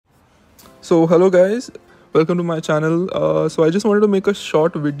So hello guys, welcome to my channel. So I just wanted to make a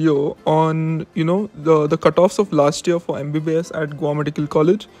short video on the cutoffs of last year for MBBS at Goa Medical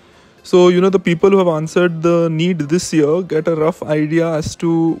College. So the people who have answered the NEET this year get a rough idea as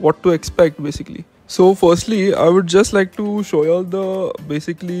to what to expect basically. So firstly, I would just like to show you all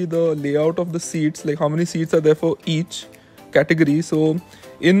the layout of the seats, like how many seats are there for each category. So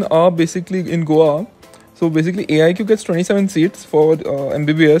in Goa. So basically AIQ gets 27 seats for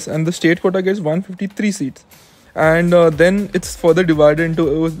MBBS and the state quota gets 153 seats. And then it's further divided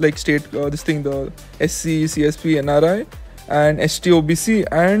into the SC, CSP, NRI and ST, OBC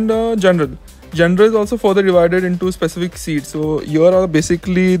and General. General is also further divided into specific seats. So here are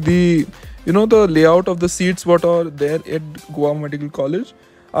basically the layout of the seats what are there at Goa Medical College.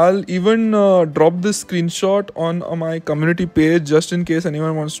 I'll even drop this screenshot on my community page just in case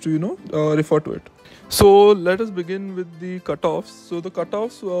anyone wants to refer to it. So let us begin with the cutoffs. So the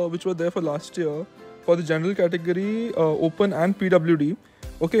cutoffs which were there for last year for the general category, open and PWD.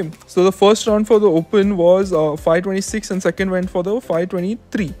 Okay, so the first round for the open was 526 and second went for the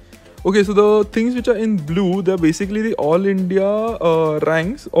 523. Okay, so the things which are in blue, they're basically the all India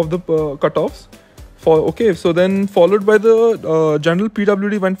ranks of the cutoffs. So then followed by the general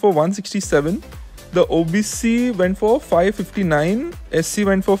PWD went for 167. The OBC went for 559. SC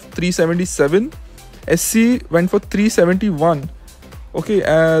went for 377. SC went for 371. Okay,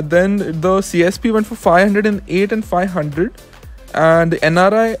 then the CSP went for 508 and 500, and the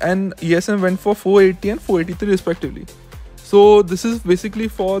NRI and ESM went for 480 and 483 respectively. So this is basically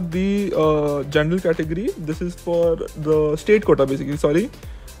for the general category. This is for the state quota basically, sorry.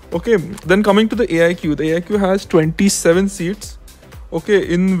 Okay, then coming to the AIQ. The AIQ has 27 seats. Okay,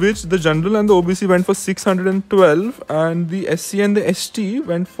 in which the general and the OBC went for 612 and the SC and the ST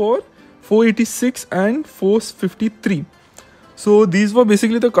went for 486 and 453. So these were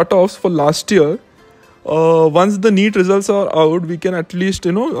basically the cutoffs for last year. Once the NEET results are out, we can at least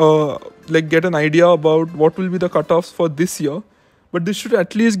get an idea about what will be the cutoffs for this year. But this should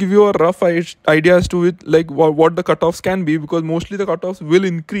at least give you a rough idea as to it, like what the cutoffs can be, because mostly the cutoffs will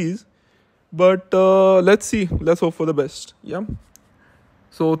increase. But let's see. Let's hope for the best. Yeah.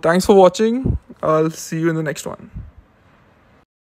 So thanks for watching. I'll see you in the next one.